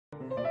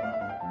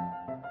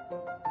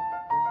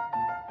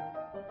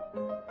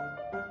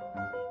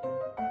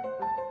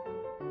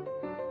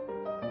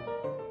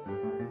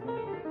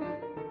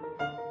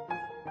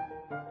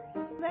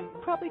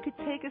probably could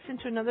take us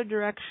into another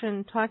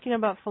direction, talking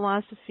about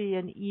philosophy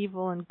and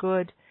evil and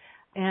good,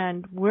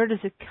 and where does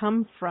it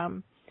come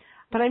from.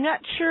 But I'm not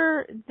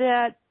sure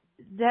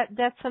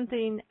that's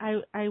something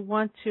I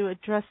want to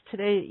address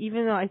today,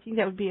 even though I think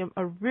that would be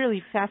a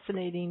really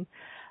fascinating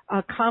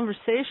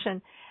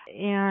conversation,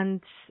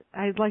 and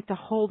I'd like to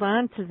hold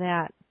on to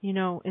that,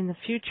 in the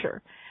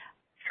future.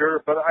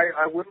 Sure, but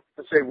I would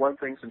like to say one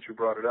thing since you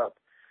brought it up.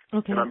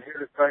 Okay. And I'm here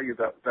to tell you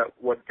that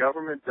what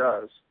government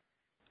does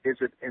is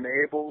it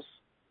enables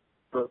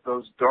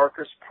those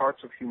darkest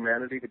parts of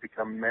humanity to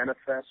become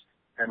manifest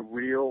and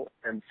real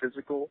and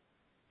physical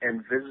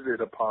and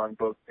visited upon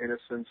both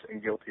innocents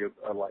and guilty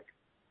alike.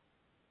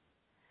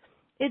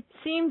 It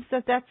seems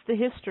that that's the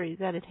history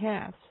that it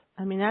has.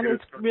 I mean, that is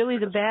really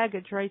the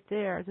baggage right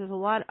there. There's a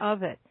lot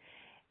of it.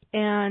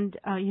 And,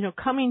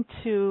 coming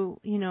to,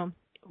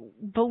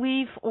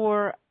 belief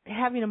or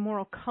having a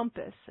moral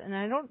compass. And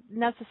I don't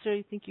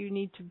necessarily think you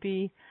need to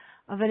be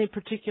of any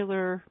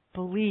particular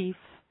belief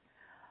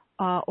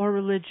or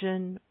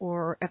religion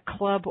or a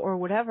club or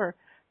whatever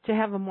to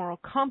have a moral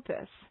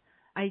compass.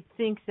 I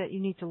think that you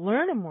need to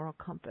learn a moral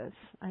compass.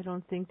 I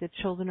don't think that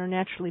children are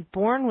naturally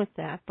born with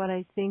that, but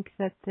I think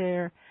that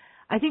they're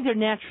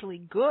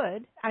naturally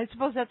good. I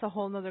suppose that's a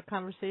whole other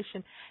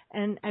conversation,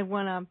 and I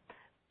want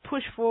to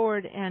push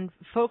forward and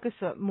focus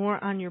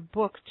more on your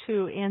book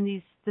too, and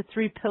the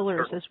three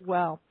pillars as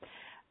well.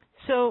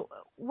 So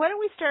why don't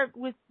we start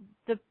with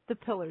the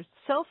pillars?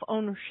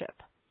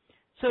 Self-ownership.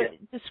 So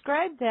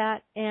describe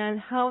that and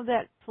how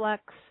that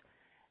reflects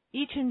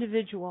each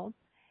individual.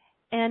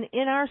 And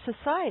in our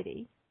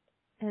society,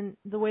 and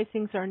the way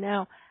things are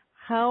now,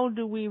 how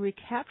do we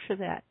recapture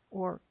that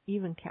or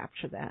even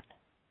capture that?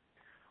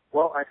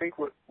 Well, I think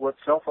what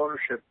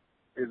self-ownership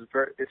is,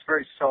 it's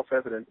very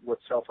self-evident what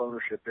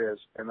self-ownership is,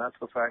 and that's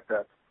the fact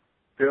that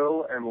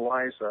Bill and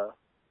Liza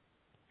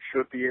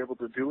should be able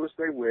to do as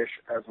they wish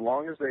as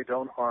long as they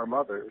don't harm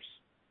others,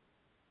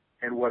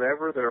 and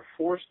whatever they're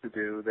forced to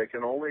do, they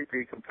can only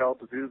be compelled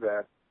to do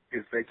that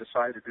if they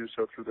decide to do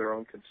so through their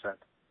own consent.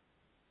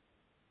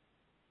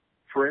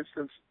 For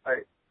instance,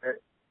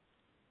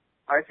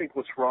 I think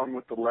what's wrong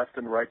with the left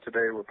and right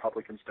today,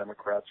 Republicans,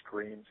 Democrats,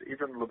 Greens,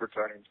 even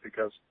Libertarians,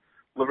 because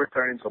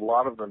Libertarians, a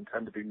lot of them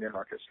tend to be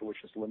minarchists,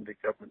 which is limited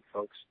government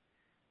folks.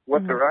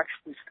 What they're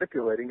actually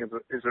stipulating is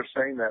they're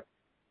saying that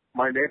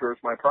my neighbor is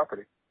my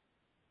property.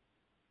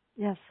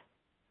 Yes.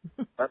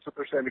 That's what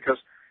they're saying, because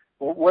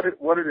what it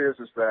is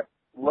that,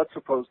 let's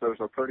suppose there's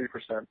a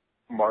 30%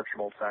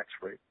 marginal tax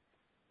rate.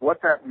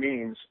 What that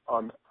means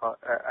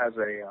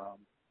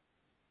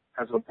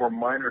as a more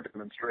minor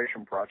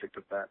demonstration project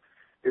of that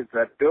is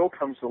that Bill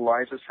comes to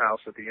Liza's house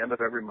at the end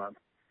of every month,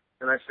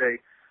 and I say,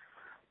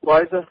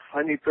 Liza,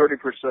 I need 30%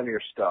 of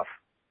your stuff.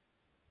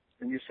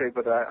 And you say,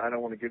 but I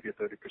don't want to give you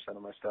 30%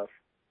 of my stuff.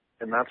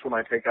 And that's when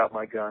I take out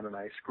my gun and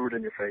I screw it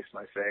in your face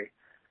and I say,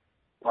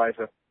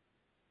 Liza,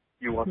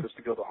 you want this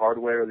to go the hard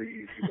way or the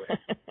easy way?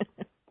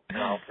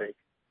 And I'll take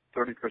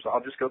 30%. I'll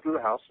just go through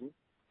the house and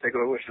take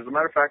what I wish. As a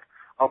matter of fact,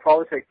 I'll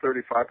probably take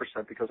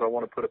 35% because I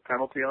want to put a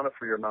penalty on it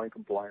for your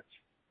noncompliance,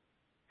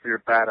 for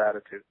your bad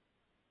attitude.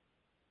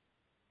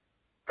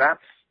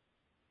 That's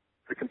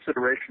the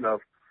consideration of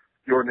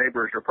your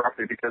neighbor is your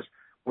property, because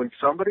when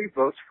somebody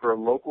votes for a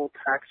local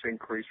tax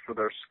increase for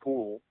their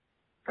school,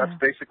 that's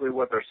basically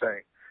what they're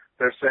saying.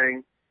 They're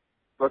saying,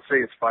 let's say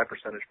it's 5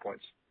 percentage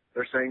points.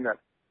 They're saying that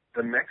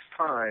the next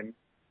time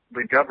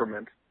the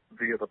government,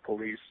 via the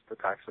police, the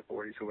tax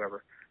authorities,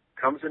 whoever,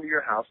 comes into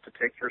your house to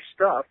take your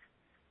stuff,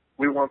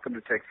 we want them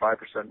to take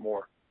 5%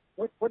 more.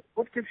 What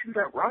gives you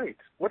that right?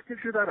 What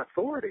gives you that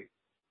authority?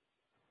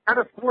 That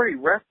authority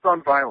rests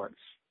on violence.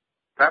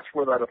 That's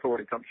where that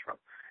authority comes from.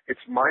 Its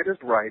might is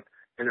right,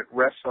 and it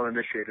rests on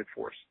initiated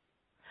force.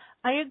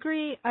 I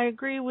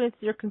agree with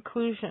your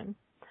conclusion.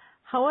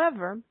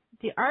 However,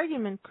 the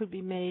argument could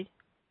be made,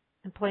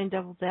 and playing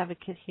devil's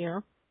advocate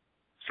here,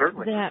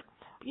 certainly, that,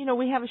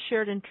 we have a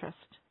shared interest.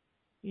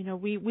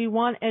 We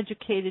want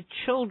educated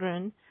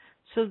children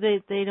so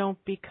that they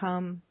don't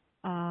become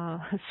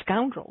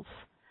scoundrels,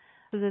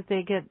 so that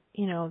they get,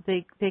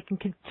 they can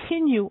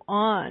continue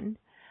on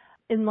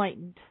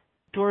enlightened,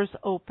 doors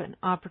open,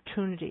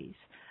 opportunities.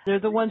 They're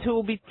the ones who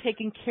will be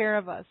taking care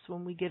of us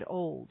when we get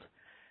old.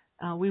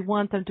 We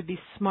want them to be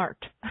smart.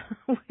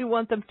 We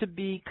want them to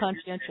be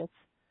conscientious.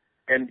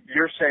 And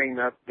you're saying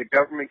that the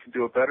government can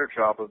do a better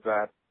job of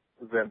that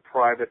than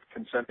private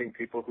consenting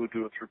people who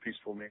do it through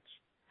peaceful means.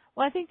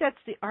 Well, I think that's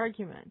the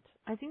argument.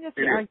 Argument.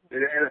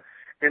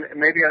 And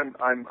maybe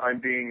I'm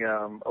being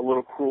a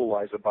little cruel,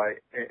 Liza, by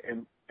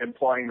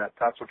implying that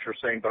that's what you're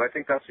saying. But I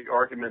think that's the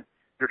argument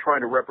you're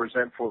trying to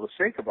represent for the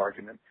sake of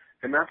argument,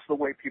 and that's the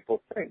way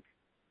people think.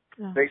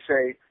 Yeah. They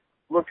say,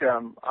 look,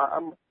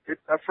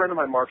 a friend of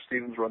mine, Mark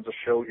Stevens, runs a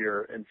show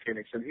here in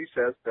Phoenix, and he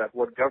says that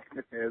what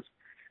government is,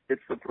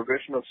 it's the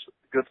provision of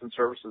goods and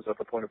services at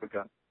the point of a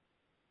gun.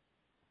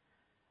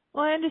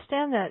 Well, I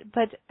understand that,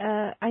 but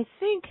I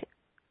think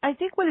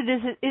what it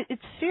is,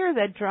 it's fear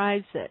that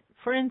drives it.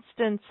 For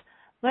instance,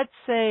 let's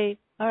say,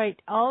 all right,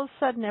 all of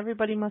a sudden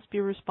everybody must be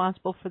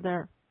responsible for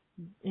their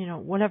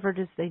whatever it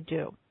is they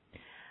do.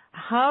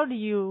 How do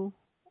you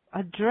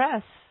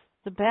address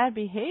the bad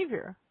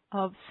behavior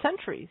of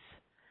centuries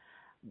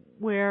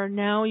where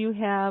now you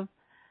have,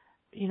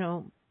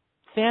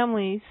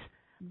 families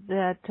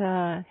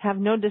that have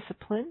no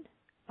discipline,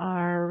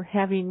 are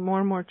having more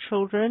and more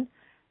children,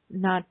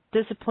 not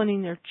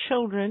disciplining their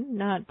children,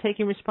 not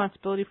taking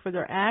responsibility for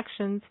their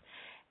actions,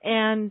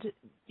 and,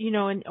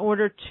 in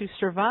order to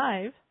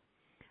survive,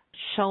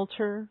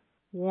 shelter,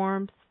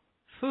 warmth,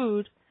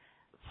 food,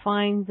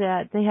 find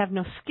that they have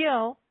no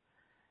skill.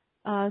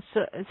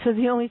 So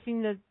the only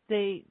thing that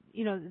they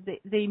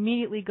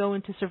immediately go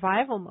into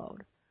survival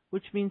mode,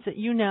 which means that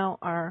you now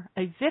are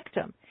a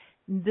victim.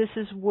 This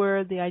is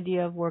where the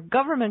idea of where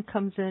government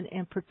comes in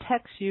and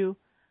protects you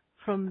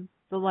from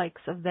the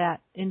likes of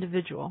that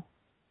individual.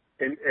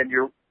 And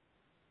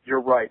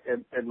you're right.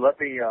 And let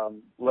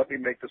me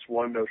make this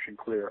one notion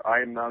clear.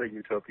 I am not a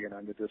utopian.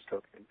 I'm a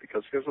dystopian,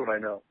 because here's what I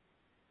know,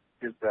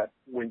 is that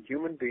when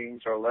human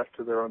beings are left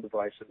to their own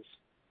devices,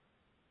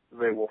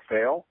 they will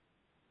fail,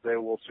 they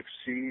will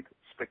succeed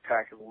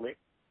spectacularly,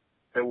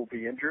 they will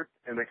be injured,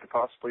 and they could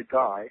possibly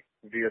die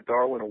via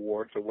Darwin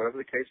Awards or whatever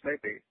the case may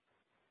be,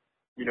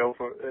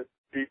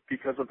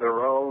 because of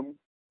their own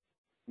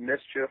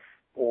mischief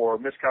or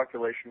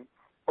miscalculation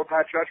or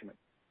bad judgment.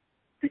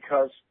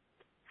 Because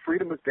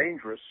freedom is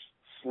dangerous,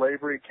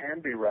 slavery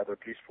can be rather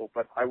peaceful,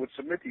 but I would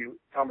submit to you,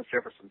 Thomas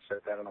Jefferson said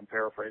that, and I'm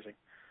paraphrasing.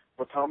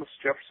 What Thomas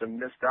Jefferson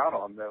missed out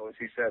on, though, is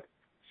he said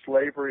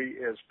slavery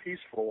is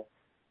peaceful.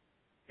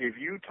 If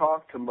you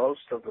talk to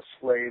most of the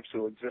slaves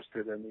who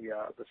existed in the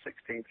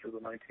 16th through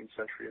the 19th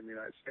century in the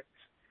United States,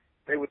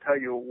 they would tell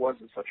you it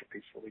wasn't such a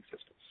peaceful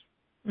existence.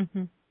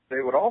 Mm-hmm.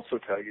 They would also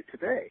tell you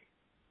today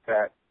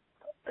that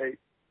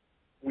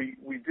we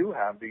do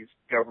have these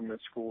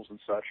government schools and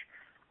such.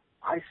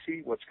 I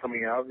see what's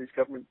coming out of these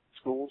government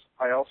schools.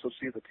 I also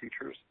see the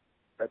teachers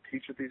that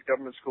teach at these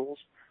government schools.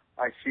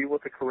 I see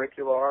what the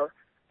curricula are,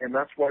 and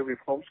that's why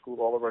we've homeschooled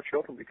all of our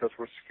children, because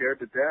we're scared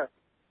to death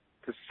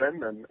to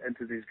send them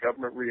into these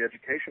government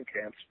re-education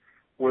camps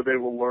where they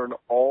will learn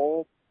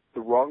all the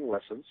wrong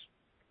lessons.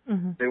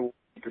 Mm-hmm. They will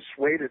be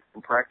dissuaded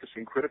from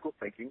practicing critical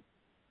thinking.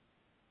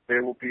 They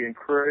will be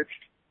encouraged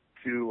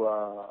to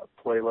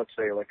play, let's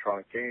say,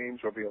 electronic games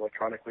or be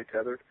electronically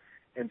tethered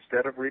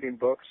instead of reading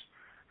books.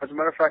 As a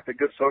matter of fact, a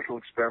good social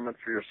experiment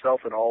for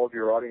yourself and all of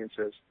your audience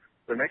is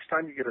the next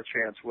time you get a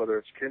chance, whether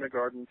it's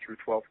kindergarten through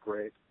 12th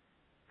grade,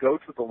 go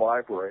to the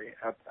library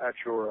at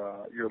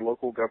your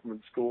local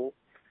government school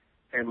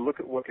and look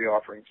at what the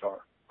offerings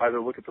are.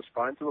 Either look at the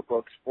spines of the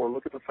books or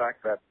look at the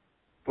fact that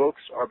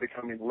books are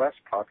becoming less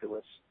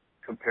populous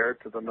compared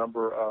to the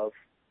number of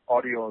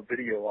audio and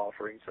video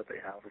offerings that they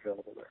have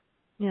available there.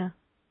 Yeah.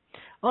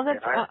 Well,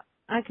 that's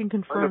I can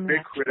confirm that. I'm a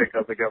big critic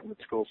of the government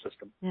school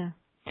system. Yeah.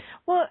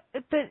 Well,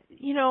 but,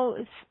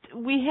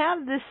 we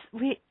have this,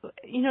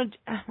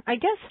 I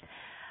guess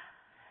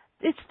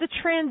it's the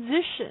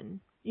transition.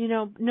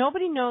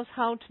 Nobody knows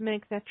how to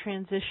make that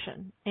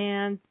transition.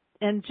 And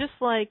just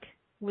like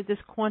with this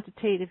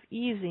quantitative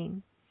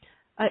easing,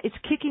 it's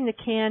kicking the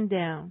can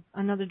down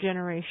another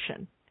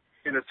generation.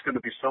 And it's going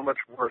to be so much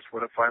worse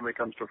when it finally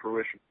comes to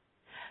fruition.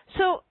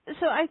 So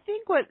I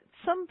think what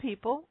some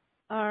people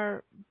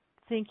are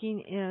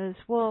thinking is,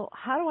 well,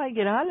 how do I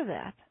get out of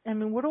that? I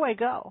mean, where do I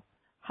go?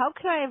 How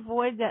can I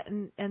avoid that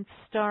and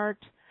start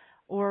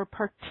or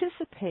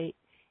participate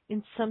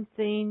in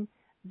something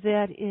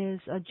that is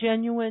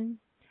genuine,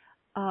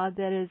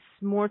 that is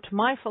more to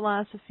my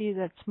philosophy,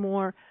 that's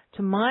more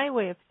to my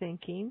way of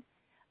thinking,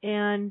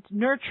 and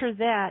nurture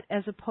that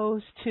as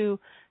opposed to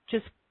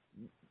just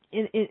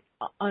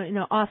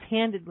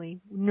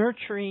offhandedly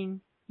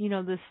nurturing,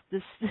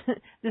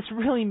 this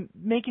really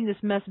making this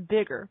mess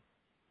bigger.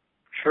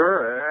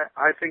 Sure.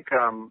 I think,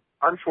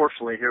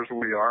 unfortunately, here's where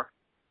we are.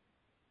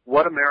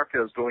 What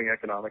America is doing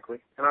economically,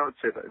 and I would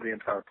say that the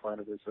entire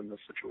planet is in this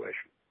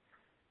situation,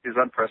 is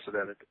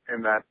unprecedented,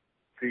 in that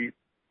the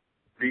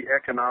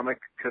economic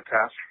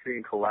catastrophe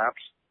and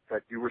collapse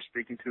that you were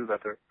speaking to, that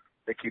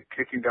they keep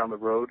kicking down the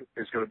road,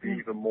 is going to be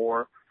even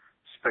more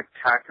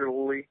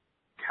spectacularly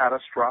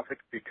catastrophic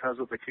because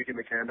of the kicking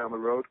the can down the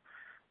road.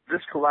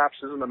 This collapse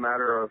isn't a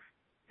matter of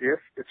if,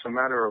 it's a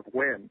matter of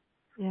when.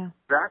 Yeah.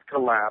 That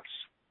collapse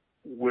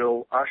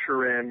will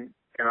usher in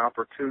an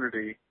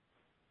opportunity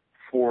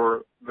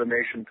for the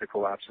nation to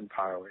collapse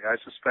entirely. I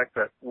suspect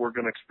that we're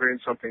going to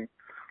experience something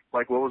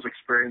like what was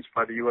experienced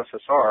by the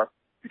USSR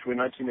between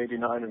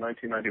 1989 and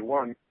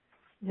 1991,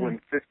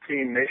 when 15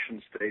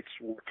 nation states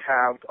were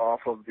calved off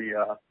of the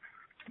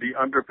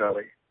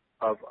underbelly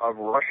of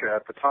Russia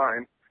at the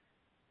time,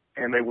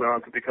 and they went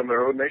on to become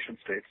their own nation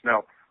states.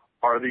 Now,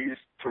 are these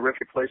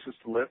terrific places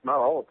to live? Not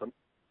all of them.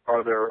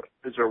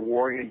 Is there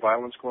warring and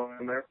violence going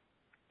on there?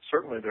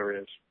 Certainly there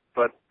is.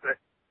 But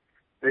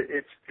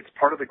it's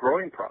part of the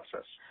growing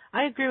process.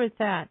 I agree with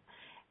that.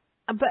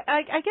 But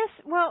I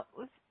guess, well,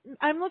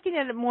 I'm looking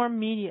at it more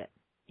immediate.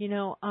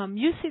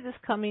 You see this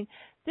coming.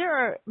 There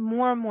are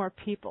more and more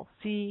people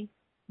see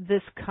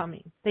this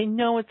coming. They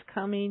know it's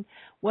coming,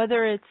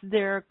 whether it's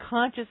their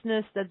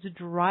consciousness that's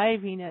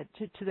driving it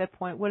to that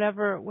point,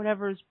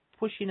 whatever is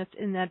pushing us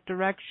in that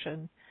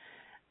direction,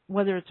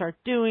 whether it's our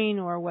doing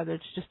or whether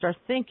it's just our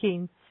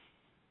thinking.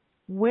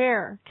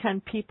 Where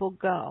can people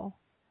go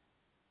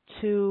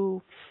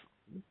to,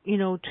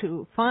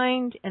 to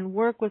find and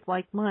work with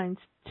like minds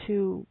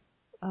to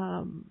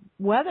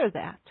weather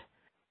that?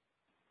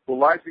 Well,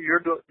 Liza,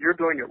 you're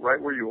doing it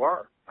right where you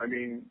are. I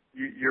mean,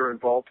 you're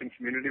involved in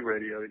community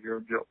radio.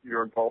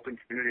 You're involved in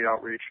community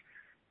outreach,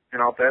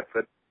 and I'll bet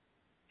that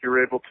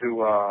you're able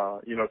to,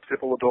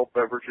 tipple adult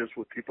beverages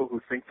with people who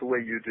think the way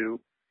you do.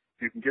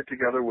 You can get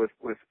together with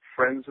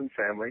friends and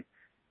family,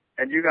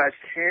 and you guys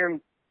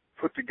can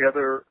put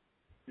together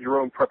your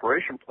own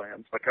preparation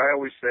plans. Like I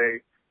always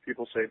say,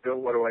 people say, Bill,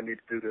 what do I need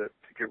to do to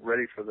get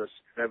ready for this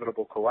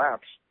inevitable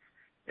collapse?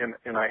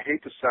 And I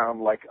hate to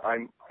sound like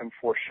I'm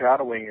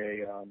foreshadowing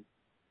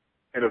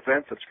an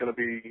event that's going to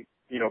be,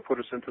 put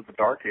us into the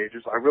dark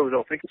ages. I really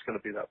don't think it's going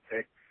to be that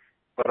way.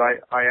 But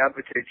I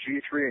advocate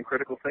G3 and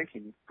critical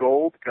thinking,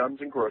 gold, guns,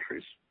 and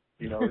groceries.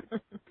 You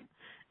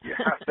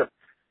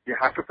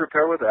have to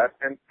prepare with that,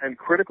 and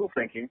critical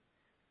thinking,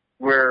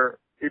 where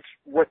it's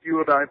what you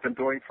and I have been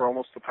doing for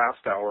almost the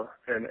past hour,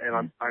 and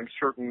I'm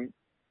certain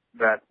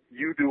that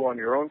you do on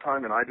your own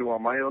time and I do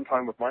on my own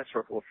time with my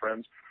circle of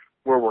friends,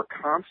 where we're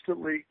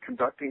constantly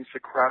conducting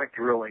Socratic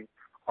drilling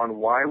on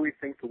why we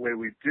think the way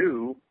we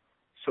do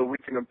so we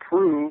can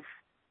improve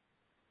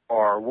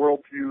our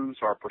worldviews,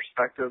 our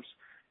perspectives,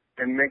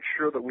 and make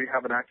sure that we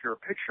have an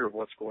accurate picture of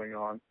what's going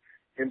on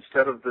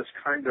instead of this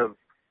kind of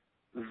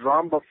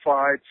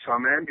zombified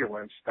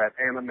somnambulance that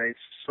animates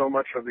so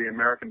much of the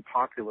American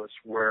populace,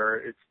 where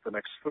it's the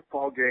next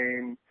football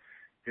game,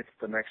 it's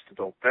the next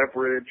adult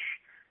beverage,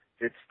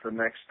 it's the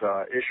next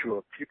issue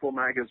of People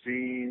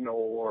magazine,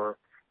 or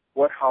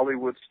what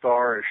Hollywood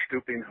star is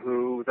stooping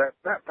who. That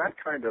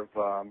kind of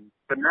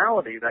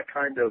banality, that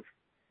kind of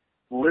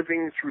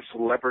living through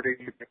celebrity,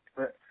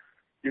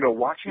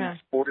 watching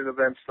sporting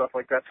events, stuff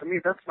like that. To me,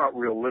 that's not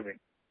real living.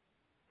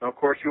 Now, of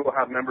course, you will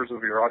have members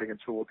of your audience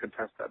who will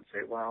contest that and say,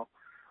 well,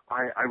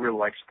 I really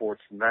like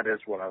sports, and that is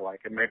what I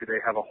like. And maybe they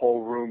have a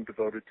whole room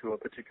devoted to a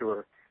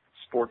particular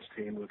sports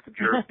team with the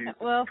jerseys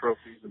and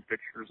trophies and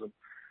pictures.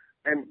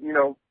 And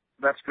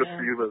that's good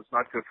for you, but it's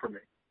not good for me.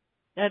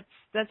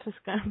 That's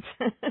Wisconsin.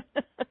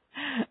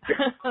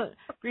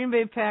 Green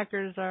Bay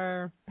Packers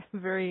are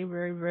very,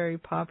 very, very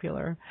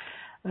popular.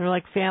 They're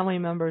like family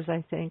members,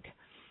 I think.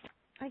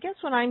 I guess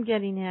what I'm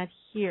getting at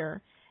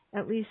here,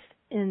 at least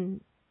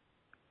in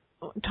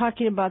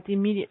talking about the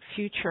immediate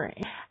future,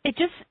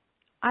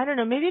 I don't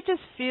know, maybe it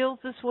just feels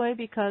this way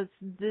because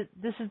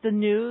this is the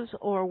news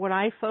or what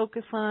I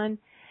focus on,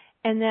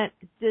 and that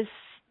this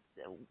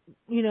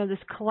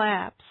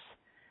collapse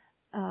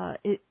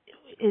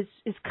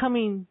is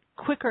coming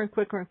quicker and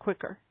quicker and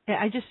quicker.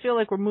 I just feel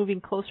like we're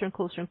moving closer and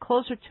closer and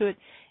closer to it.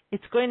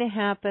 It's going to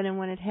happen, and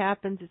when it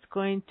happens, it's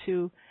going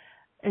to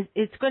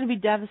be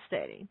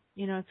devastating.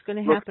 It's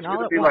going to happen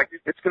all at once.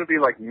 It's going to be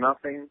like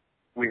nothing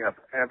we have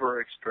ever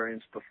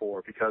experienced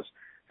before, because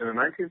in the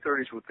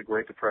 1930s with the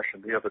Great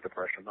Depression, the other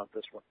depression, not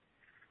this one,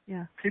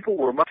 people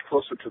were much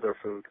closer to their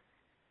food.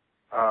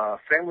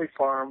 Family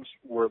farms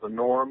were the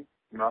norm,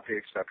 not the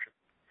exception.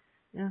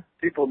 Yeah.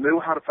 People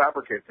knew how to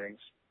fabricate things.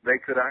 They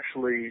could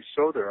actually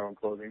sew their own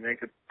clothing.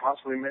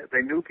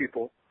 They knew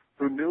people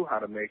who knew how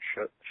to make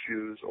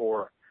shoes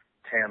or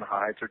tan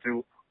hides or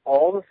do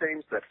all the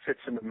things that fits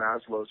into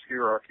Maslow's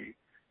hierarchy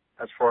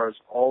as far as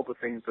all the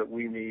things that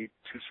we need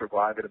to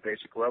survive at a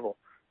basic level.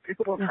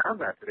 People don't have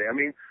that today. I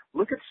mean,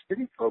 look at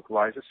city folk,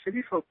 Liza.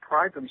 City folk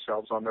pride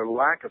themselves on their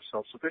lack of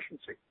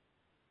self-sufficiency.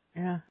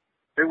 Yeah.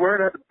 They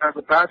wear it as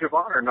a badge of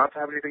honor not to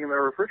have anything in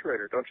their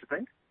refrigerator, don't you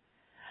think?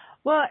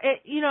 Well,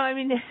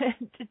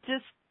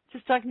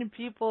 just talking to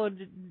people,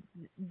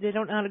 they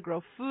don't know how to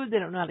grow food, they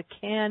don't know how to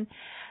can,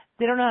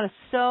 they don't know how to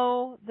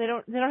sew, they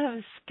don't have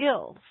the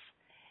skills.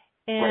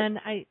 And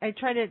right. I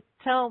try to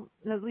tell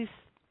at least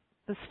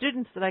the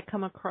students that I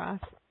come across,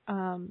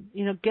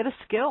 get a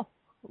skill.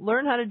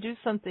 Learn how to do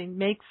something.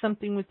 Make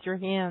something with your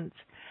hands.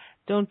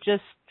 Don't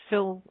just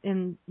fill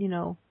in,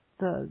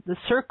 the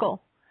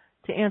circle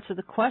to answer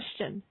the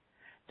question.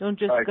 Don't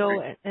just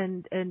go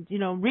and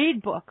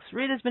read books.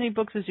 Read as many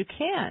books as you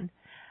can.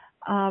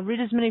 Read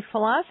as many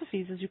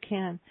philosophies as you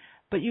can.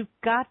 But you've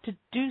got to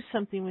do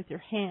something with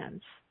your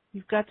hands.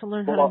 You've got to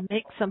learn how to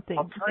make something.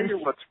 I'll tell you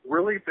what's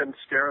really been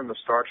scaring the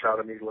starch out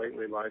of me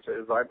lately,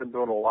 Liza, is I've been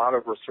doing a lot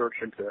of research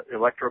into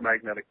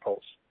electromagnetic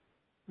pulse.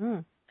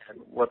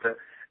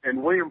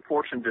 And William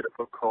Fortune did a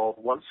book called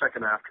 1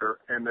 Second After,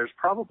 and there's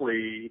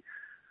probably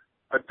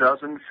a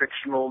dozen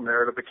fictional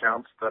narrative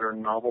accounts that are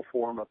novel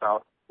form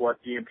about what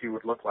EMP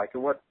would look like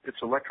and what its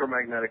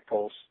electromagnetic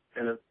pulse,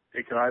 and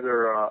it can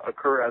either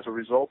occur as a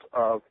result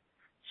of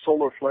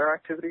solar flare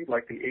activity,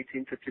 like the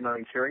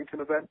 1859 Carrington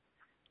event,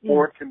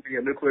 or it can be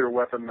a nuclear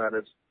weapon that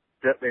is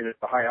detonated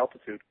at a high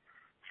altitude.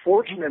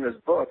 Fortune in his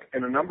book,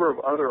 and a number of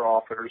other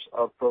authors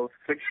of both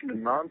fiction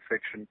and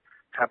nonfiction,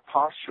 have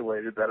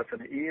postulated that if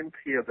an EMP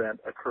event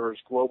occurs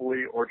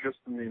globally or just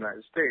in the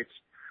United States,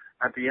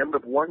 at the end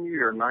of 1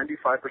 year, 95%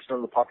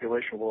 of the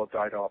population will have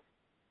died off.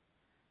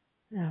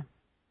 Yeah.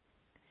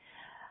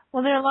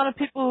 Well, there are a lot of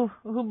people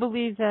who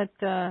believe that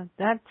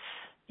that's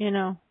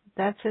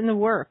in the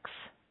works.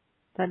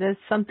 That is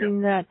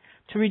something that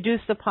to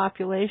reduce the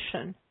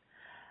population.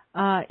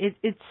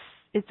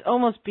 It's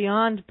almost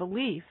beyond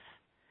belief.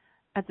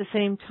 At the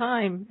same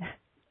time,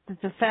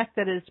 the fact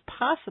that it's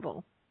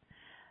possible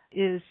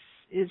is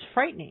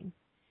frightening.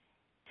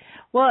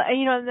 Well,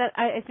 that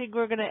I think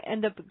we're going to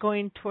end up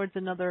going towards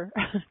another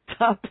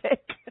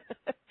topic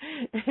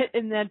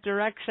in that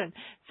direction.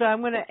 So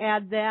I'm going to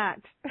add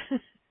that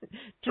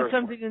to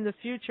something in the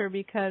future,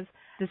 because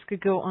this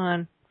could go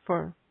on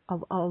for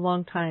a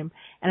long time,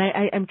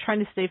 and I'm trying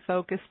to stay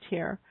focused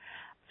here.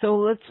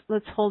 So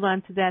let's hold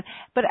on to that.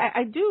 But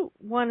I do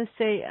want to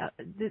say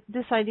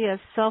this idea of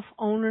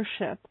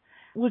self-ownership,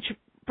 which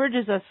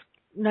bridges us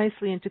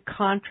nicely into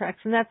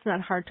contracts, and that's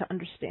not hard to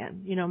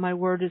understand. My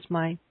word is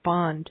my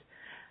bond.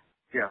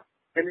 Yeah,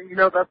 and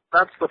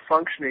that's the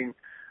functioning,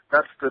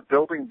 that's the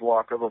building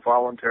block of a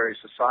voluntary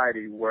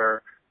society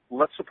where,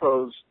 let's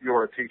suppose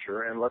you're a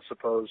teacher, and let's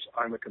suppose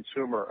I'm a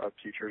consumer of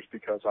teachers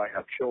because I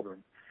have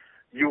children.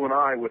 You and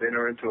I would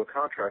enter into a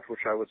contract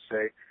which I would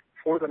say,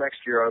 for the next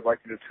year, I'd like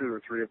you to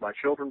tutor 3 of my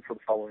children for the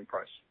following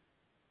price.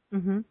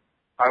 Mm-hmm.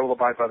 I will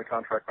abide by the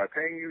contract by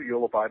paying you.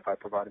 You'll abide by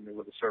providing me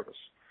with a service.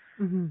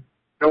 Mm-hmm.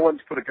 No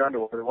one's put a gun to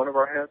one of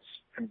our heads,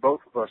 and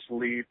both of us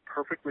leave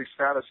perfectly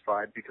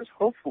satisfied, because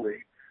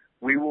hopefully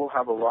we will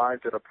have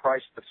arrived at a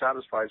price that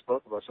satisfies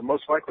both of us. And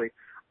most likely,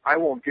 I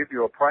won't give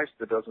you a price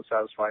that doesn't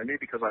satisfy me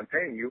because I'm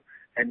paying you,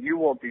 and you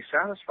won't be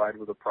satisfied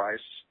with a price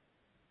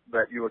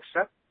that you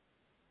accept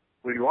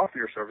when you offer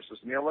your services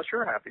to me unless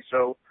you're happy.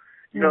 So,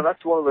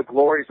 that's one of the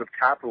glories of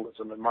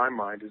capitalism in my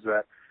mind, is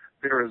that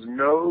there is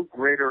no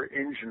greater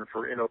engine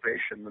for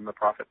innovation than the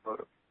profit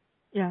motive.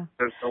 Yeah.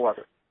 There's no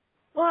other.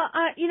 Well,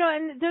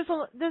 and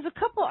there's a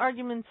couple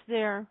arguments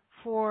there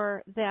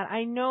for that.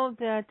 I know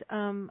that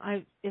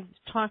I've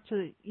talked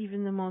to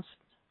even the most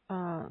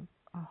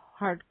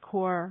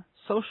hardcore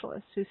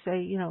socialists who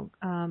say,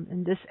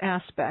 in this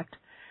aspect,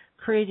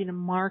 creating a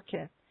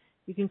market,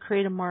 you can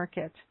create a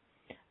market.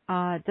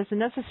 It doesn't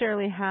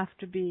necessarily have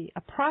to be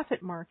a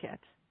profit market.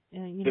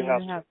 It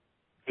has to.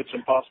 It's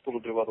impossible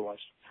to do otherwise.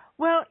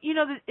 Well,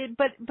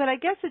 but I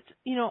guess it's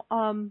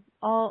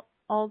all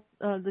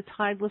the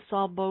tide lifts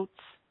all boats,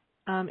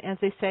 as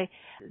they say.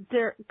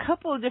 There are a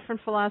couple of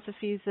different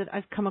philosophies that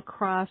I've come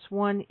across.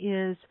 One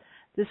is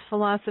this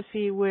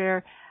philosophy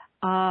where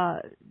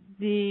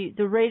the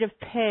rate of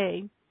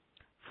pay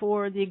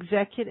for the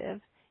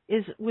executive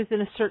is within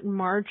a certain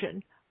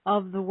margin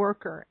of the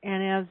worker,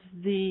 and as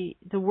the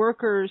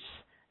workers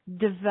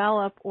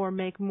develop or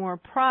make more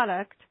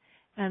product,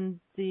 and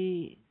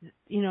the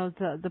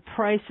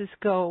prices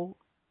go,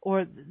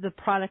 or the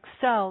product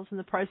sells and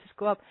the prices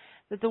go up,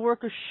 that the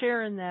workers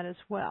share in that as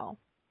well.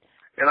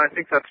 And I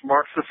think that's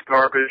Marxist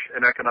garbage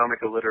and economic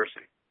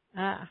illiteracy.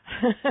 Ah,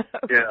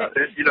 okay. Yeah,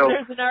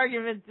 there's an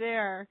argument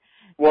there.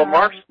 Well,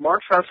 Marx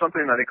has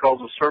something that he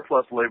calls a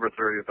surplus labor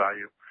theory of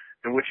value,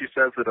 in which he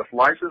says that if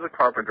Liza's a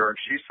carpenter and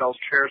she sells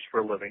chairs for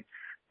a living,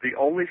 the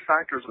only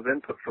factors of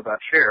input for that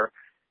chair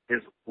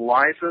is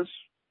Liza's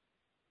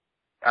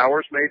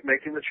hours made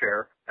making the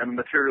chair and the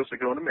materials that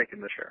go into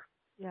making the chair.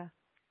 Yeah.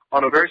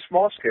 On a very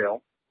small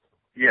scale,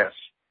 yes.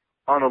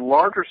 On a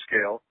larger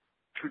scale,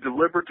 to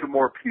deliver to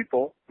more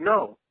people,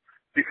 no.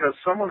 Because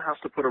someone has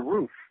to put a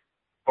roof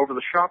over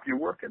the shop you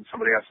work in.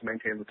 Somebody has to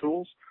maintain the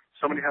tools.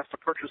 Somebody has to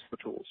purchase the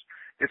tools.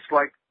 It's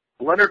like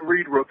Leonard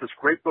Reed wrote this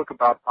great book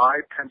about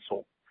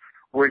iPencil,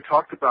 where he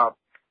talked about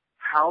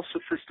how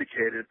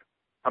sophisticated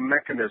a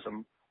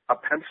mechanism a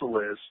pencil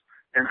is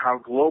and how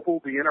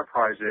global the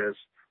enterprise is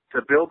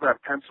to build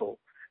that pencil,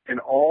 and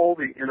all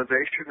the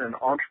innovation and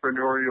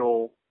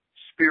entrepreneurial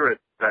spirit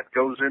that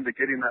goes into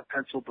getting that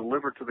pencil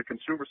delivered to the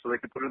consumer so they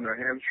can put it in their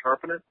hands,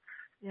 sharpen it,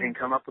 and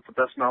come up with the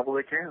best novel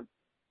they can.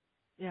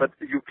 Yeah. But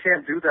you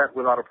can't do that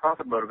without a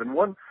profit motive. And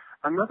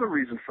another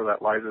reason for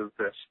that, Liza, is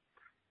this.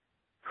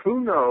 Who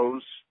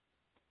knows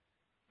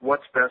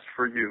what's best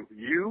for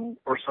you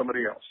or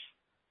somebody else?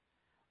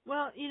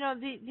 Well,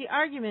 the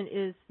argument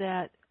is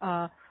that,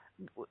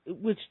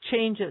 which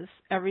changes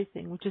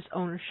everything, which is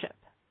ownership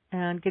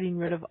and getting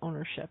rid of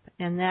ownership.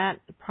 And that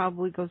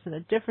probably goes in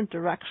a different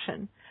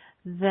direction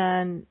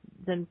than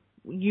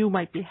you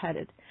might be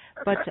headed.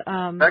 But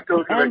that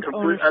goes in a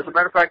complete, as a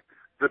matter of fact,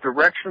 the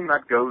direction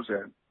that goes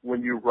in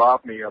when you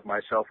rob me of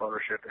my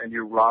self-ownership and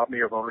you rob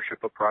me of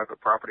ownership of private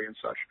property and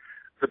such,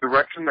 the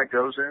direction that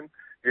goes in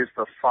is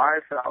the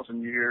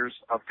 5,000 years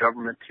of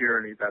government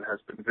tyranny that has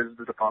been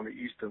visited upon the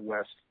East and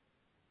West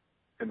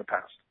in the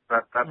past.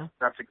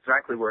 That's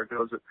exactly where it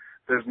goes.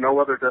 There's no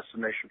other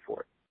destination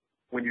for it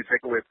when you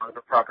take away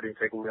private property and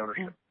take away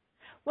ownership. Yeah.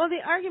 Well, the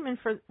argument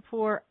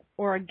for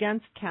or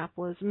against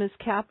capitalism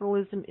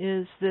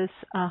is this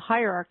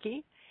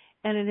hierarchy,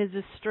 and it is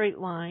a straight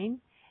line.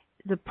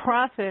 The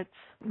profits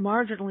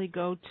marginally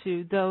go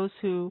to those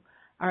who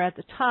are at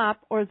the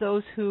top or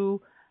those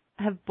who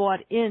have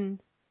bought in,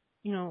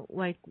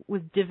 like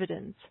with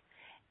dividends,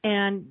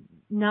 and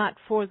not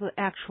for the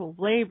actual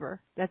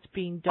labor that's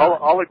being done.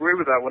 I'll agree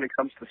with that when it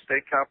comes to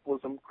state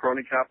capitalism,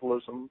 crony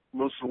capitalism,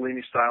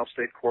 Mussolini-style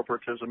state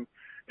corporatism,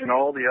 and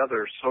all the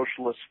other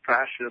socialist,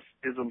 fascist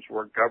isms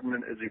where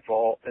government is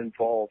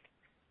involved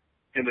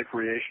in the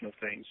creation of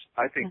things.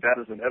 I think that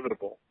is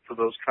inevitable for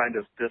those kind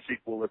of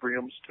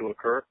disequilibriums to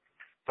occur.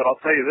 But I'll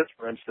tell you this,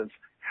 for instance,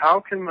 how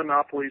can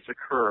monopolies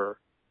occur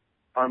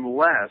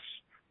unless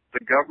the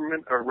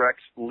government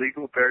erects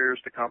legal barriers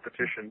to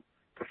competition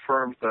to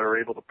firms that are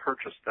able to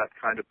purchase that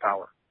kind of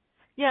power?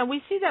 Yeah,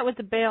 we see that with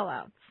the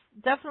bailouts.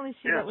 Definitely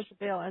see that with the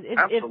bailouts.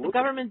 If the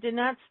government did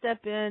not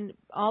step in,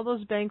 all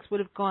those banks would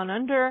have gone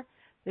under.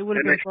 They would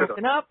have been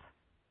broken up,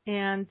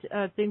 and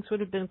things would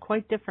have been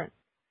quite different.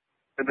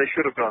 And they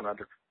should have gone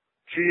under.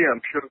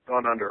 GM should have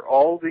gone under.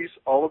 All of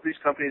these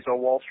companies on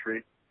Wall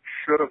Street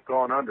should have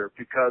gone under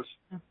because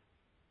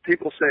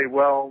people say,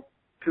 well,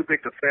 too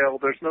big to fail.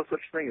 There's no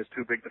such thing as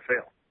too big to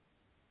fail.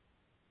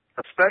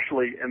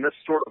 Especially, and this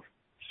sort of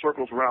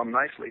circles around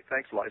nicely,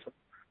 thanks, Liza,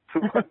 to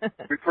what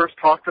we first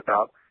talked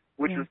about,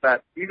 which is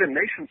that even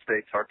nation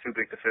states are too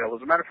big to fail.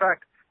 As a matter of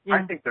fact,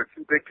 I think they're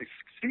too big to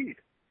succeed.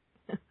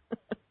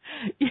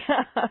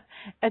 Yeah,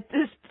 at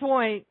this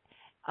point,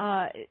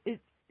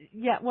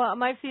 well,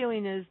 my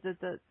feeling is that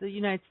the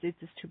United States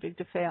is too big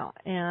to fail,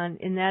 and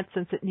in that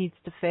sense, it needs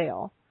to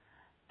fail.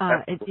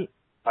 I agree.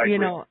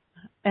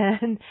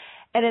 And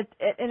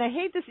I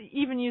hate to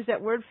even use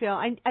that word fail.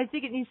 I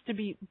think it needs to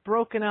be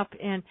broken up,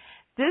 and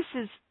this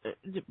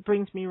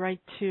brings me right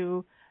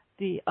to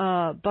the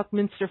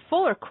Buckminster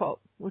Fuller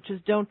quote, which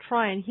is, "Don't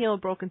try and heal a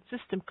broken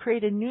system.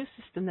 Create a new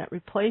system that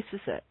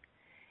replaces it."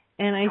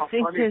 And I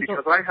think funny,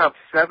 because I have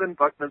 7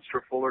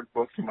 Buckminster Fuller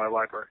books in my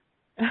library.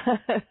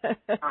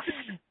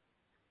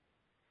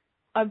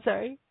 I'm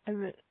sorry?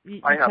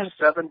 I have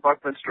 7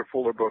 Buckminster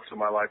Fuller books in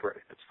my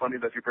library. It's funny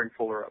that you bring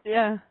Fuller up.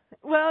 Yeah.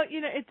 Well,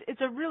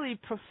 it's a really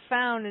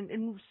profound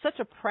and such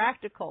a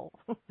practical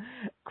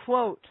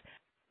quote.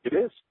 It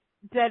is.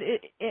 That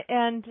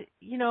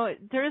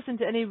there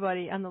isn't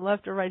anybody on the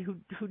left or right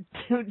who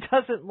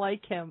doesn't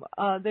like him.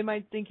 They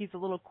might think he's a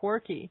little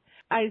quirky.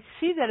 I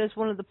see that as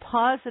one of the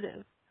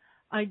positive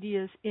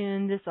ideas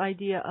in this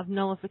idea of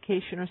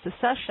nullification or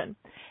secession.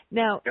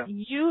 Now,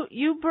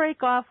 you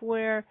break off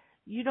where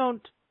you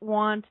don't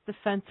want the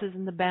fences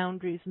and the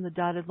boundaries and the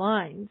dotted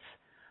lines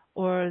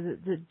or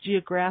the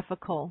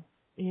geographical,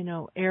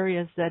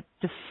 areas that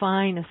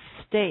define a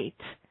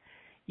state.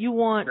 You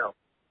want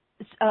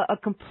a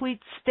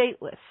complete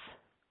stateless.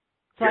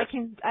 So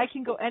I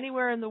can go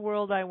anywhere in the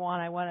world I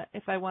want.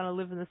 If I want to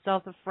live in the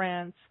south of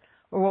France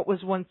or what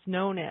was once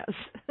known as.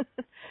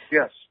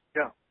 Yes.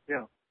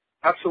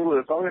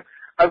 Absolutely.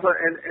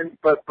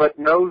 But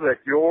know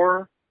that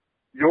your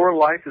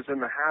life is in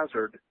the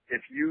hazard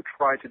if you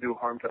try to do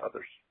harm to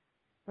others.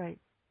 Right.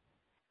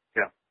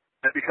 Yeah.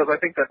 And because I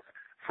think that,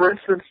 for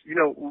instance,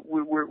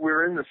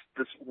 we're in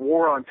this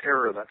war on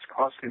terror that's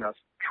costing us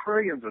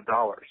trillions of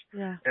dollars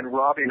and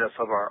robbing us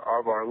of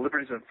our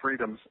liberties and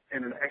freedoms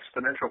in an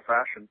exponential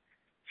fashion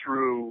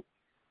through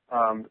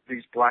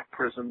these black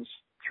prisons,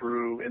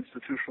 through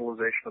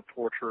institutionalization of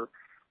torture,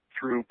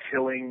 through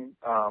killing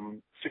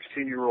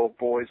 16-year-old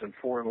boys in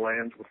foreign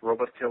lands with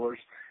robot killers,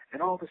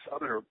 and all this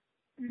other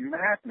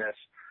madness,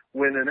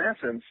 when in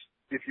essence,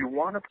 if you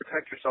want to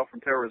protect yourself from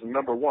terrorism,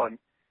 number one,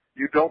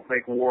 you don't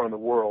make war on the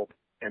world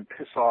and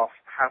piss off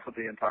half of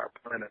the entire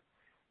planet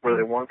where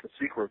they want to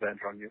seek revenge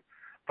on you.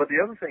 But the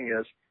other thing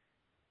is,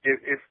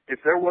 if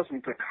there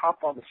wasn't a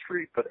cop on the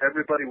street but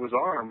everybody was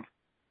armed,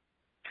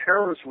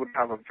 terrorists would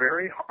have a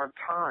very hard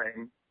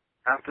time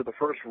after the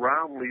first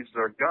round leaves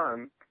their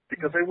gun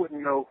because they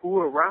wouldn't know who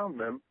around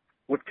them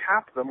would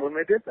cap them when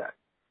they did that.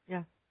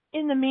 Yeah.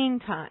 In the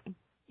meantime,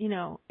 in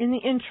the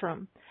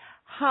interim,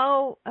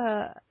 how,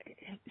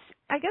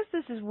 I guess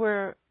this is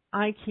where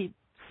I keep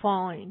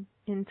falling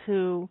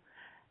into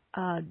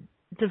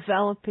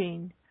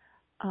developing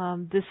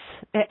this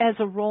as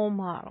a role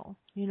model,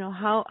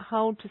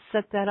 how to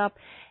set that up.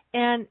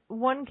 And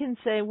one can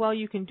say, well,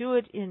 you can do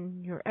it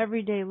in your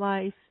everyday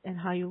life and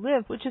how you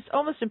live, which is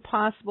almost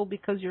impossible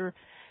because you're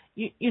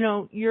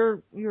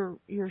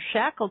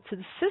shackled to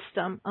the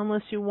system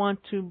unless you want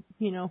to,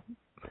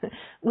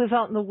 live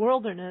out in the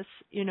wilderness,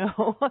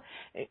 Well,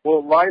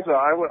 Liza,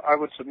 I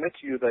would submit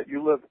to you that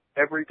you live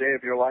every day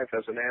of your life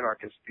as an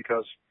anarchist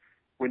because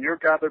when you're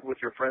gathered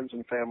with your friends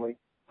and family,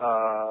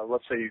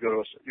 let's say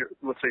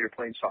you're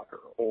playing soccer,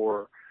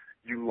 or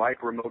you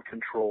like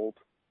remote-controlled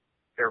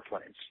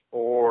airplanes,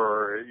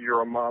 or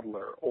you're a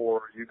modeler,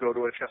 or you go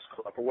to a chess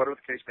club, or whatever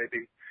the case may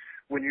be.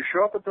 When you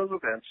show up at those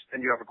events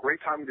and you have a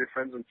great time with your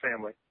friends and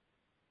family,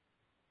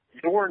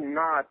 you're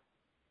not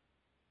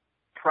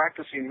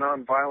practicing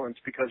nonviolence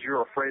because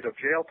you're afraid of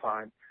jail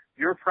time.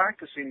 You're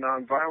practicing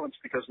nonviolence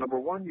because, number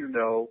one,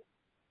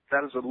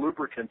 that is a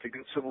lubricant to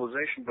good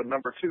civilization, but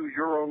number two,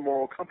 your own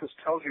moral compass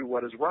tells you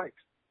what is right.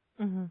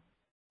 Mm-hmm.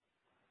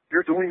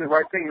 You're doing the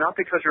right thing not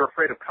because you're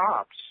afraid of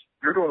cops.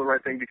 You're doing the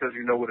right thing because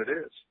you know what it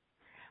is.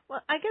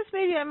 Well, I guess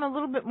maybe I'm a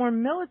little bit more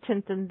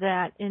militant than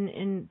that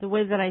in the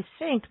way that I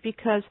think,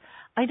 because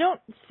I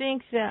don't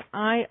think that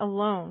I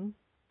alone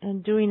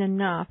am doing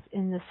enough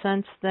in the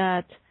sense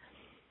that,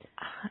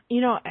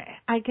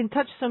 I can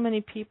touch so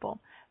many people,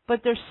 but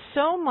there's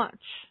so much,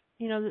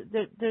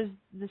 there's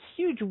this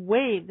huge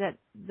wave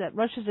that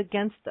rushes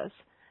against us,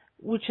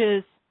 which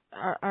is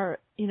our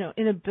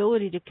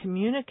inability to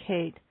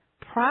communicate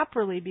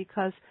properly,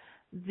 because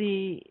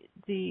the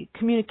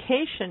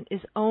communication is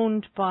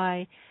owned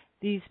by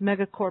these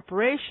mega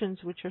corporations,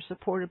 which are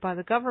supported by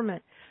the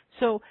government.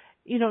 So,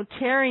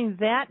 tearing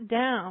that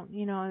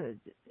down,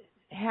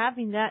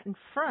 having that in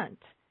front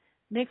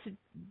makes it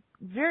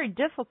very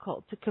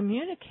difficult to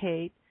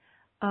communicate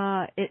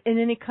in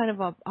any kind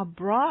of a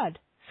broad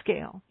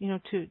scale,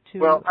 to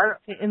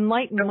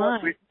enlighten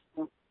mind.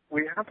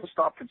 We have to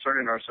stop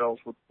concerning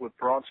ourselves with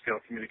broad-scale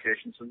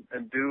communications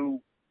and do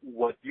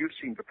what you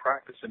seem to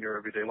practice in your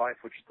everyday life,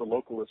 which is the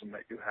localism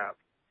that you have.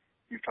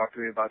 You've talked to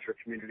me about your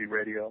community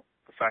radio,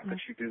 the fact that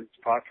you do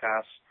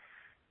podcasts,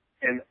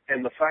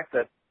 and the fact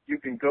that you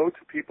can go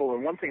to people.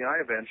 And one thing I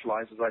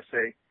evangelize is I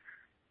say,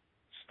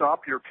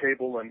 stop your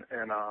cable and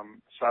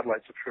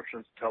satellite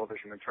subscriptions to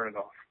television and turn it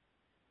off.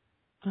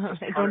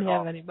 I don't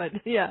have any, but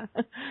yeah.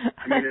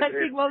 I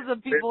think most of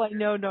the people I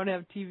know don't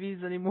have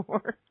TVs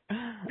anymore.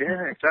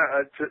 Yeah,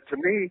 exactly. To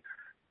me,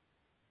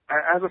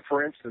 as a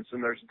for instance,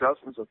 and there's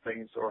dozens of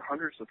things or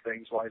hundreds of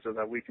things, Liza,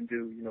 that we can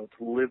do,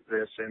 to live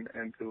this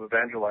and to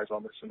evangelize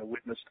on this and to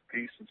witness to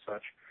peace and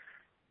such.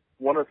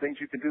 One of the things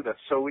you can do that's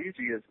so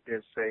easy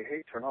is say,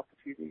 hey, turn off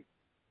the TV.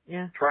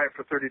 Yeah. Try it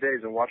for 30 days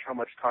and watch how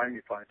much time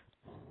you find.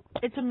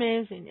 It's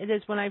amazing. It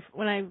is. When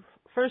I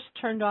first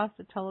turned off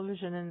the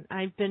television, and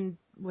I've been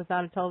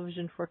without a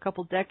television for a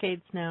couple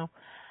decades now,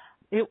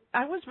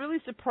 I was really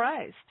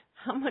surprised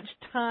how much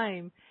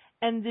time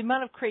and the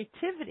amount of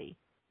creativity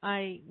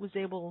I was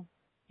able,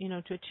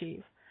 to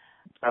achieve.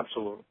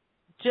 Absolutely.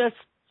 Just,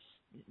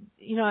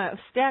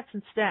 stacks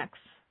and stacks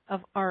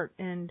of art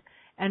and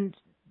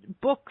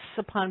books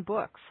upon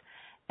books,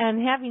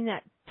 and having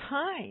that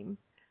time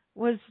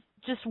was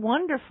just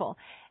wonderful.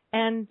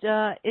 And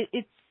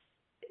it's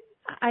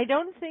I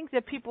don't think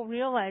that people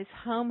realize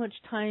how much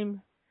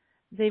time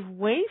they've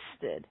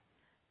wasted,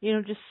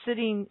 just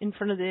sitting in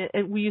front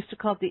of we used to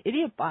call it the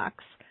idiot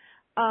box.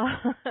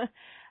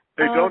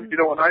 They don't,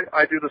 and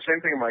I do the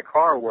same thing in my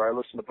car where I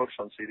listen to books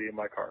on CD in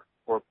my car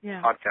or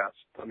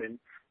podcasts. I mean,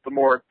 the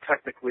more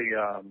technically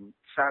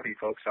savvy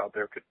folks out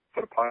there could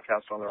put a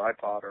podcast on their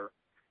iPod or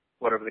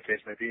whatever the case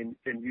may be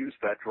and use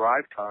that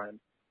drive time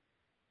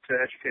to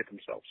educate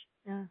themselves.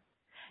 Yeah.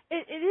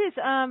 It is.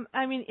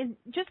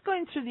 Just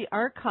going through the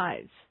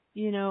archives,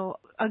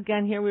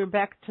 again, here we're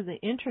back to the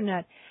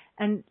Internet,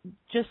 and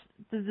just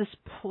this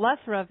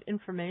plethora of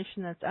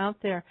information that's out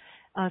there.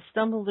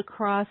 Stumbled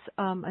across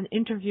an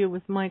interview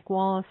with Mike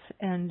Wallace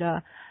and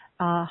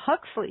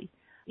Huxley.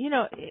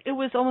 It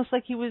was almost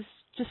like he was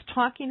just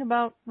talking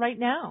about right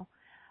now.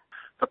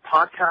 The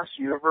podcast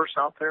universe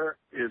out there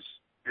is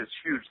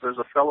huge. There's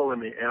a fellow in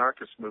the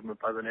anarchist movement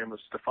by the name of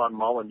Stefan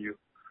Molyneux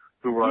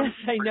who runs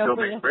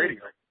Domain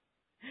Radio.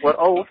 Well,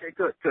 okay,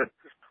 good.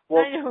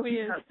 Well, I know he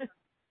is.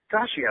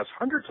 He has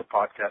hundreds of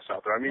podcasts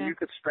out there. I mean, you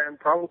could spend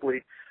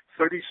probably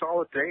 30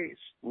 solid days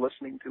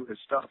listening to his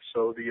stuff.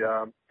 So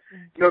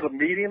the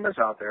medium is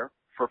out there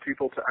for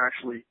people to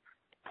actually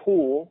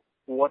pull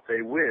what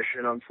they wish.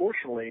 And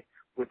unfortunately,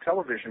 with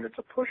television, it's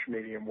a push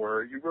medium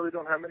where you really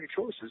don't have many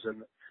choices.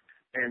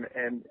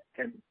 And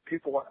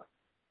people,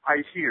 I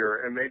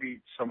hear, and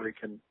maybe somebody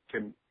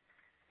can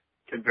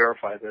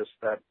verify this,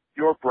 that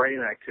your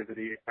brain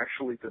activity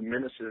actually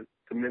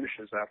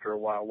diminishes after a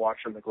while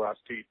watching the glass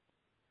teeth.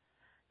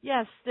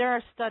 Yes, there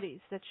are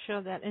studies that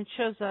show that, and it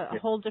shows a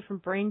whole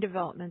different brain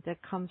development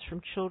that comes from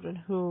children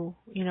who,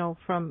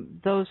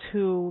 from those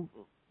who,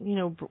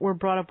 were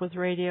brought up with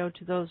radio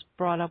to those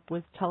brought up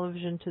with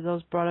television to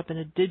those brought up in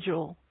a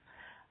digital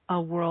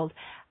world.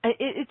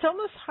 It's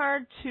almost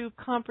hard to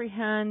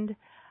comprehend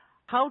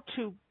how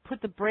to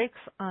put the brakes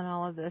on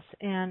all of this,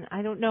 and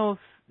I don't know if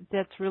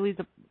that's really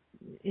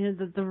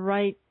the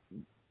right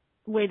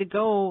way to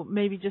go.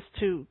 Maybe just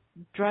to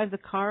drive the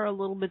car a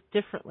little bit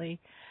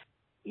differently.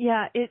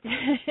 Yeah,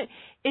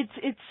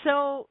 it's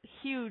so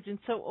huge and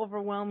so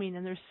overwhelming,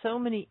 and there's so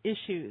many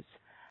issues.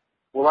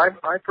 Well,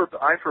 I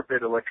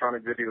forbid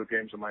electronic video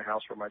games in my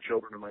house for my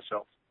children and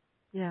myself.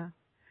 Yeah.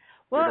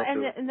 Well,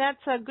 and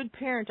that's a good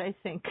parent, I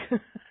think.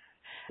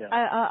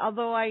 Yeah.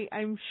 Although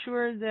I'm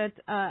sure that,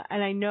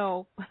 and I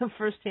know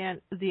firsthand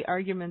the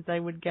arguments I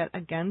would get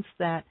against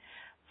that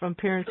from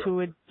parents who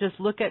would just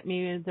look at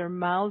me and their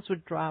mouths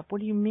would drop. What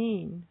do you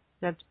mean?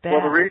 That's bad.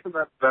 Well,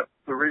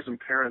 the reason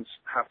parents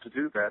have to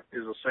do that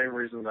is the same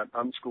reason that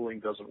unschooling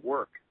doesn't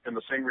work, and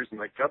the same reason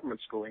that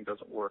government schooling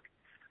doesn't work.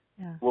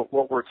 Yeah.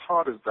 What we're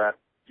taught is that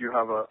you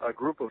have a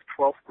group of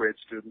 12th grade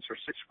students or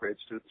 6th grade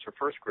students or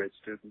 1st grade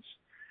students,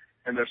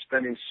 and they're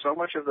spending so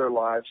much of their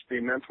lives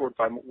being mentored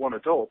by one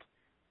adult,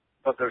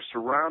 but they're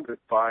surrounded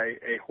by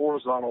a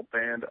horizontal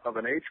band of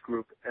an age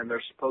group, and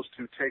they're supposed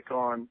to take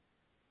on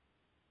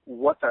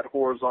what that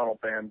horizontal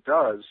band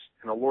does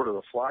in a Lord of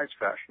the Flies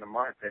fashion, in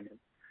my opinion.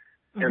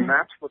 Mm-hmm. And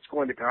that's what's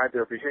going to guide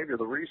their behavior.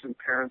 The reason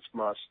parents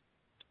must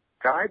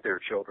guide their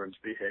children's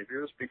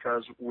behavior is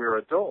because we're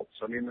adults.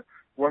 I mean,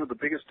 one of the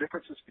biggest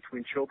differences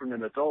between children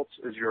and adults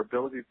is your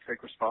ability to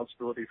take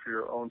responsibility for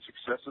your own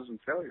successes and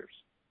failures.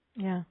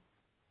 Yeah.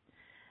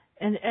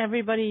 And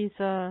everybody's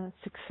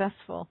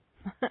successful.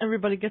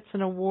 Everybody gets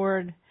an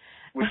award.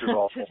 Which is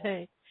awful.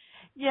 Today.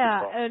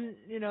 Yeah, and,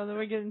 then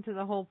we get into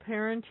the whole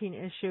parenting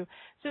issue.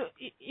 So,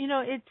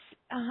 it's,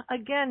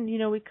 again,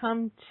 we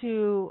come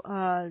to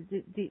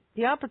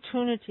the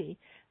opportunity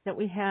that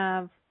we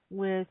have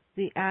with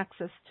the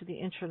access to the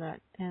Internet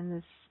and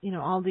this,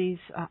 all these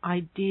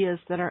ideas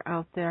that are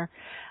out there.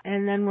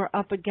 And then we're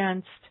up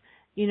against,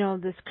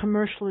 this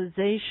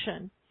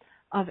commercialization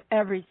of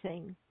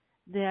everything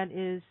that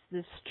is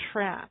this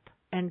trap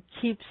and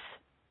keeps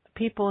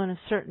people in a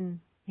certain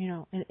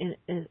in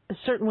a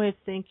certain way of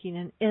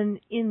thinking and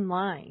in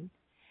line.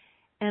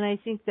 And I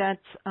think that's,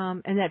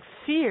 and that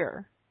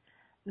fear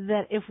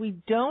that if we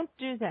don't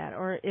do that,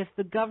 or if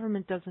the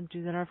government doesn't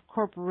do that, or if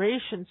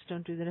corporations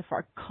don't do that, if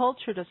our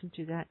culture doesn't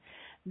do that,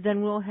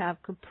 then we'll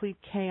have complete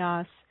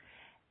chaos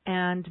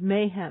and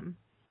mayhem.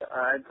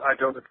 I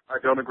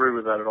don't agree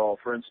with that at all.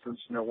 For instance,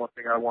 one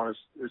thing I want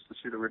is to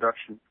see the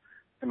reduction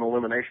and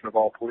elimination of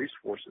all police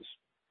forces.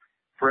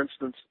 For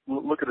instance,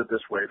 look at it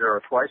this way. There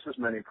are twice as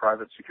many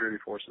private security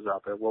forces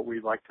out there, what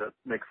we like to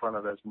make fun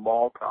of as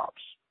mall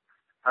cops,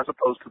 as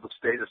opposed to the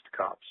statist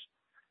cops.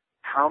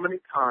 How many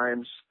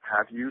times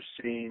have you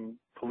seen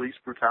police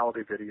brutality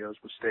videos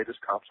with statist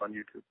cops on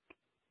YouTube?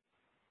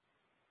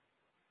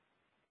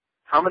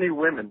 How many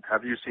women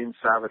have you seen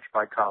savaged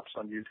by cops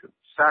on YouTube?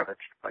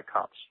 Savaged by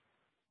cops.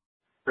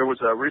 There was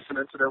a recent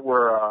incident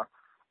where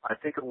I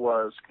think it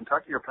was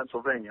Kentucky or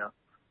Pennsylvania.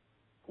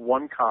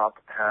 One cop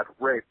had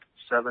raped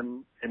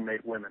 7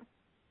 inmate women.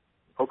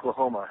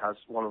 Oklahoma has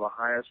one of the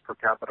highest per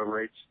capita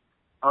rates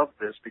of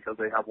this because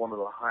they have one of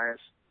the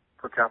highest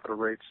per capita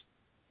rates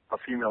of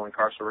female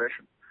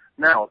incarceration.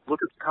 Now, look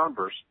at the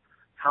converse.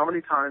 How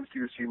many times do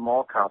you see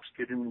mall cops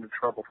getting into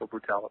trouble for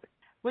brutality?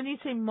 When you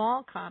say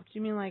mall cops,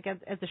 you mean like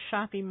at the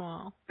shopping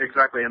mall?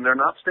 Exactly, and they're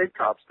not state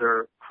cops.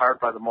 They're hired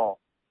by the mall.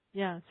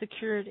 Yeah,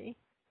 security.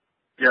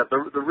 Yeah,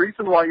 the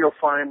reason why you'll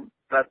find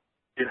that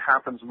it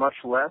happens much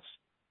less,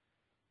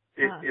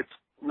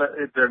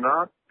 they're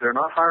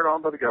not hired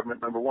on by the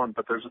government, number one,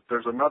 but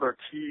there's another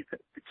key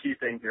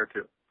thing here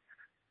too.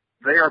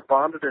 They are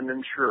bonded and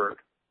insured,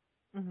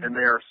 mm-hmm. and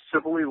they are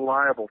civilly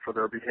liable for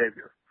their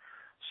behavior.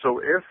 So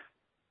if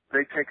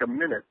they take a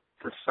minute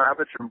to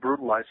savage and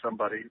brutalize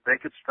somebody, they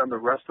could spend the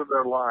rest of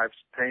their lives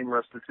paying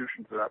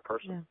restitution to that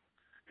person. Yeah.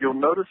 You'll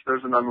notice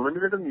there's an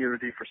unlimited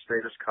immunity for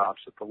statist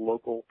cops at the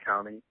local,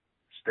 county,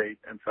 state,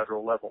 and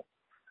federal level.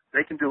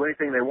 They can do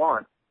anything they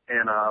want.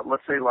 And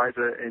let's say,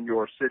 Liza, in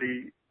your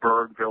city,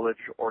 burg,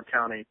 village, or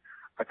county,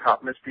 a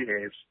cop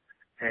misbehaves,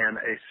 and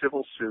a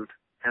civil suit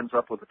ends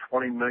up with a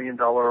 $20 million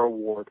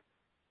award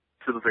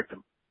to the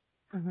victim.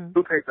 Mm-hmm.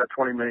 Who pays that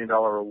 $20 million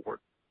award?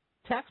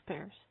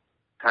 Taxpayers.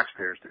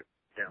 Taxpayers do,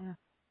 yeah.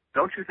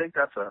 Don't you think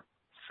that's a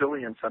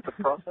silly incentive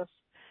process?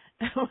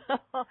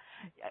 Well,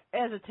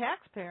 as a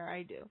taxpayer,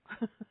 I do.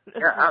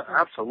 Yeah,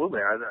 absolutely.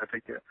 I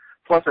think, yeah.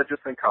 Plus, I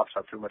just think cops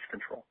have too much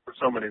control for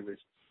so many reasons.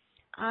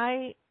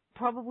 I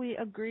probably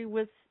agree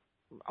with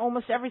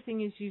almost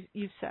everything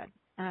you've said.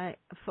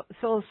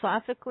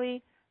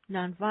 Philosophically,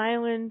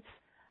 nonviolence,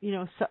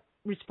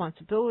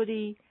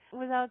 responsibility,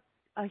 without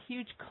a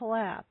huge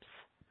collapse.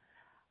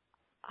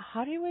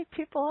 How do you wake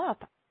people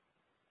up?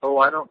 Oh,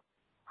 I don't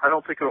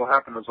think it'll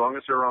happen as long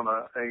as they're on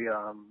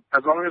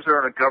as long as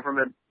they're on a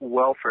government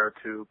welfare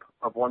tube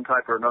of one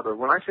type or another.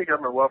 When I say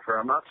government welfare,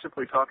 I'm not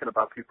simply talking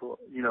about people,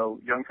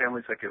 young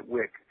families that get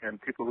WIC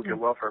and people who get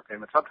welfare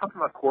payments. I'm talking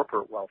about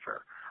corporate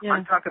welfare. Yeah.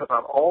 I'm talking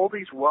about all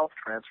these wealth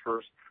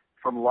transfers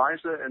from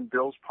Liza and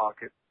Bill's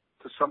pocket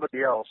to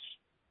somebody else,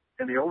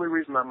 and the only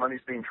reason that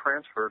money's being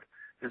transferred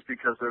is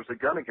because there's a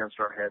gun against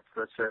our heads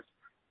that says,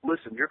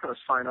 listen, you're going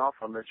to sign off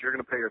on this, you're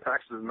going to pay your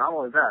taxes, and not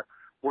only that,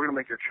 we're going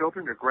to make your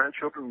children, your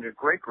grandchildren, and your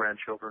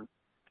great-grandchildren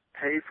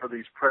pay for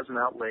these present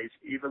outlays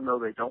even though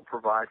they don't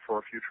provide for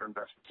a future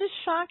investment. It's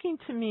just shocking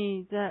to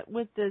me that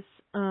with this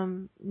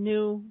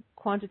new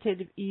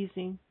quantitative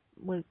easing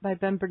by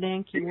Ben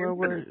Bernanke, where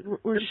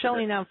we're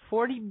shelling out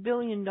 $40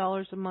 billion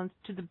a month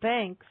to the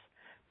banks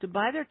to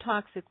buy their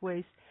toxic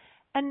waste,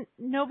 and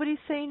nobody's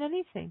saying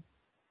anything.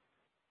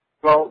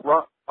 Well,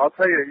 Ron, I'll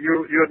tell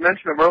you, you had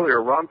mentioned him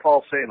earlier. Ron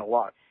Paul's saying a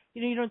lot.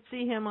 You don't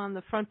see him on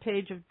the front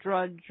page of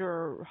Drudge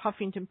or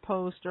Huffington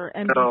Post or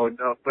NBC.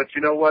 No. But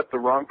you know what? The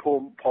Ron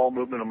Paul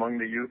movement among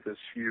the youth is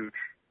huge.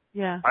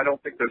 Yeah. I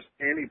don't think there's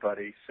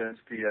anybody since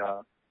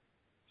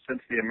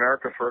the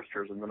America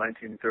Firsters in the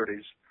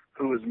 1930s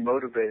who has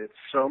motivated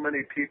so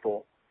many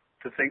people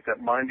to think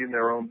that minding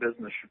their own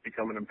business should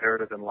become an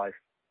imperative in life.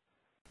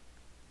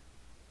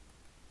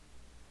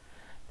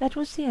 That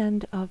was the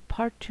end of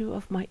part 2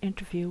 of my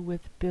interview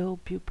with Bill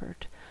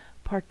Buppert.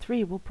 Part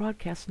 3 will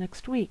broadcast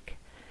next week.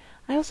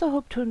 I also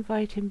hope to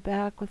invite him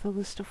back with a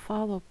list of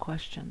follow-up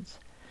questions.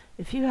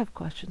 If you have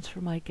questions for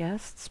my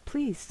guests,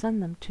 please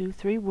send them to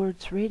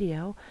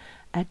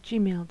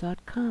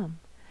 3wordsradio@gmail.com.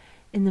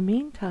 In the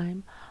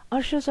meantime,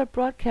 our shows are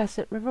broadcast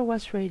at River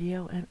West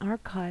Radio and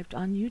archived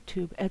on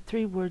YouTube at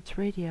 3 Words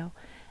Radio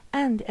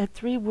and at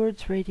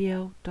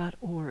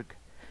 3wordsradio.org.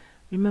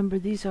 Remember,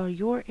 these are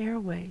your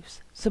airwaves.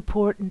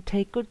 Support and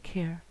take good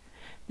care.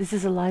 This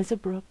is Eliza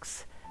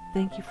Brooks.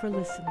 Thank you for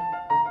listening.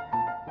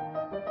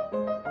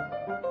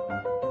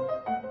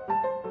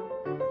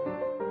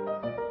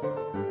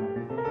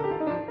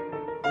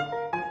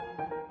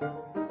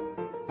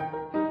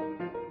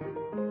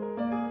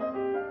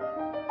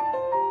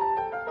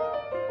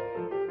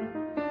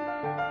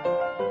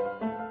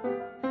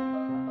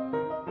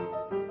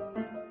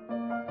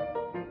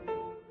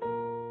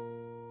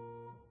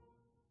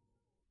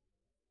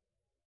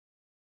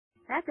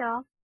 That's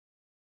all.